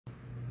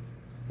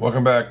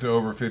Welcome back to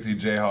Over 50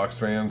 Jayhawks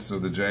fans. So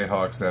the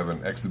Jayhawks have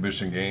an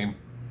exhibition game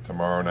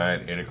tomorrow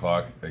night, 8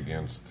 o'clock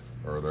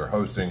they're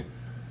hosting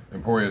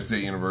Emporia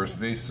State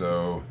University.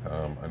 So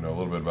I know a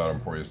little bit about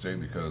Emporia State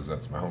because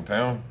that's my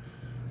hometown.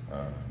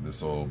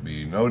 This will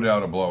be no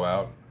doubt a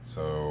blowout,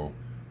 so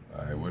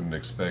I wouldn't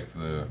expect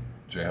the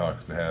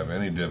Jayhawks to have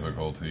any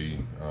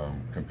difficulty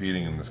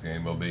competing in this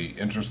game. It'll be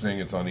interesting.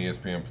 It's on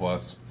ESPN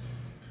Plus,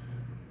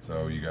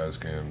 so you guys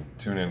can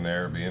tune in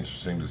there. It'll be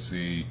interesting to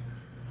see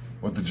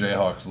what the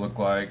Jayhawks look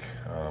like.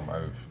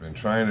 I've been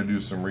trying to do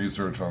some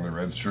research on the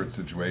red shirt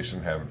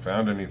situation. Haven't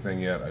found anything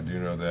yet. I do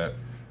know that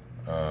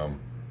I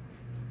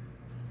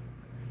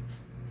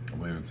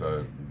believe it's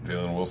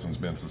Jalen Wilson's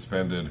been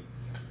suspended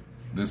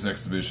this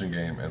exhibition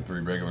game and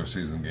 3 regular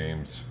season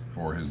games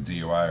for his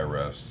DUI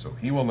arrest, so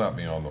he will not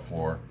be on the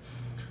floor.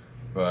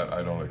 But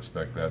I don't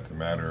expect that to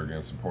matter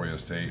against Emporia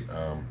State.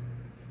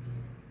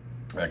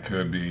 That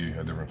could be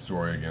a different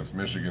story against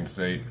Michigan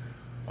State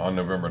on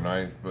November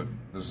 9th, but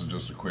this is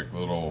just a quick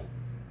little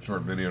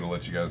short video to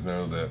let you guys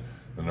know that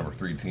the number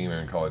 3 team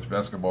in college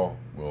basketball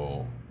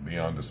will be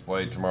on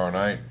display tomorrow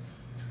night,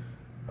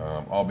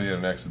 albeit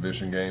an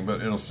exhibition game,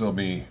 but it'll still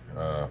be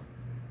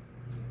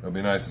it'll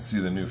be nice to see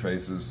the new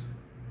faces.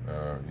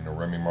 You know,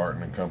 Remy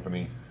Martin and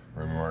company.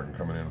 Remy Martin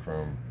coming in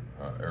from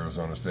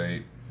Arizona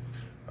State.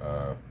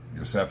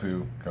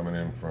 Yosefu coming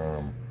in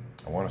from,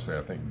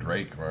 I think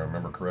Drake, if I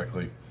remember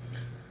correctly.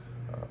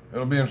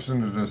 It'll be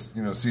interesting to just,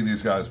 see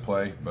these guys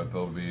play, but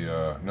they'll be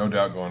no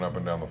doubt going up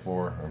and down the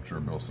floor. I'm sure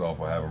Bill Self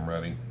will have them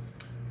ready.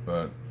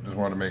 But just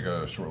wanted to make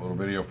a short little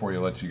video for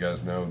you, let you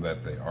guys know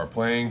that they are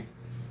playing.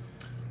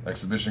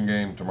 Exhibition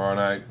game tomorrow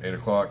night, 8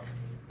 o'clock,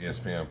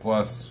 ESPN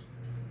Plus,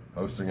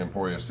 hosting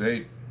Emporia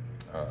State.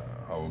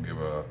 I will give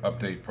an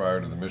update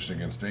prior to the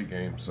Michigan State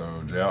game.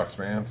 So Jayhawks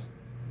fans,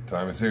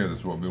 time is here. This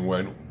is what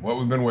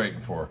we've been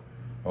waiting for.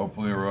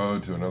 Hopefully a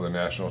road to another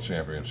national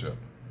championship.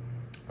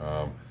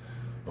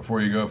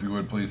 Before you go, if you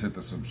would, please hit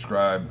the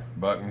subscribe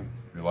button.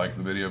 If you like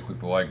the video, click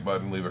the like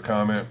button, leave a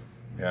comment.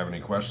 If you have any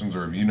questions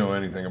or if you know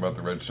anything about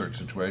the red shirt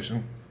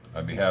situation,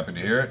 I'd be happy to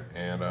hear it.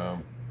 And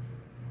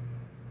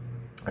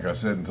like I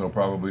said, until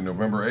probably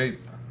November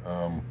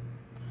 8th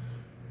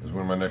is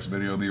when my next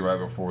video will be, right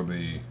before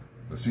the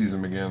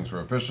season begins for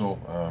official.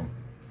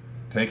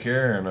 Take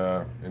care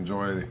and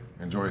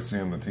enjoy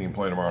seeing the team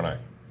play tomorrow night.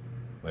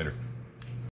 Later.